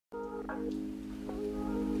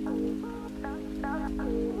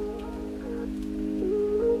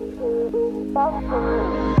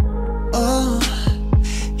Oh,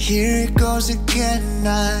 here it goes again.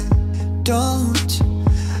 I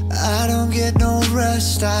don't get no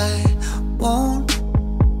rest. I won't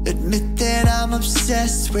admit that I'm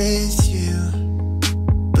obsessed with you,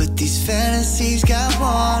 but these fantasies got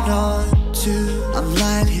one on two. I'm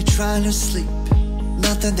lying here trying to sleep,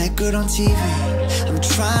 nothing that good on TV. I'm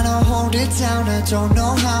trying to hold it down, I don't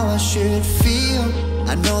know how I should feel.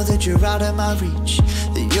 I know that you're out of my reach,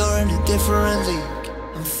 that you're in a different league.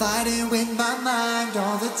 I'm fighting with my mind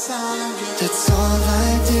all the time, yeah. That's all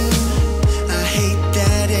I do. I hate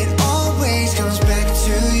that it always comes back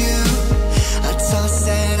to you. I toss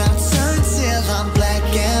and I turn till I'm black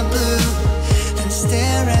and blue, then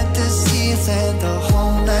stare at the ceiling the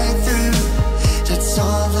whole night through. That's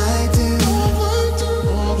all I do.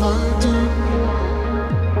 All I do.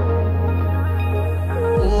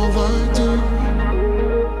 All I do.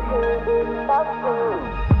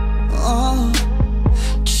 Oh,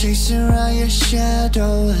 chasing around your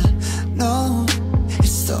shadow. No,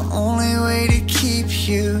 it's the only way to keep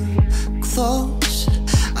you close.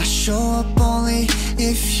 I show up only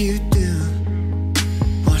if you do,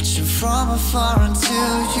 watching from afar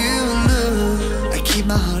until you lose. I keep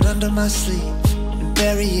my heart under my sleeve and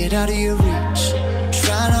bury it out of your reach.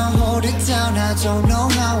 Trying to hold it down, I don't know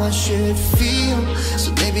how I should feel.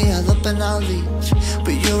 So maybe I'll up and I'll leave,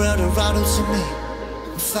 but you're Eldorado to me.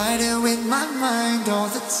 I'm fighting with my mind all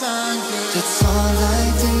the time, yeah. That's all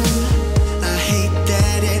I do. I hate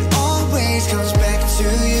that it always comes back to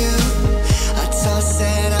you. I toss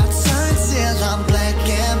and I turn till I'm black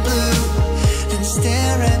and blue, then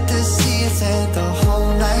stare at the ceiling the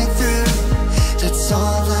whole night through. That's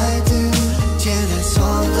all I do. Yeah, that's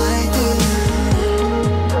all I do.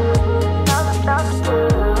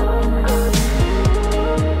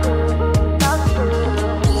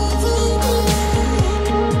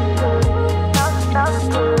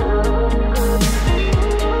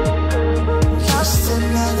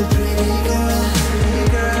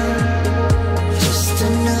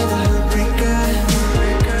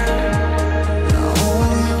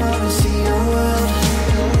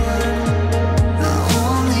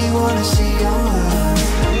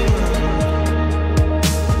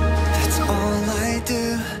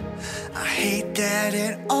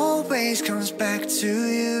 Comes back to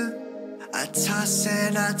you. I toss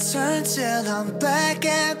and I turn till I'm black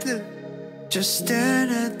and blue, just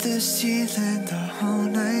staring at the ceiling the whole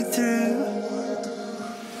night through.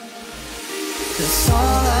 That's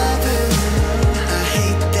all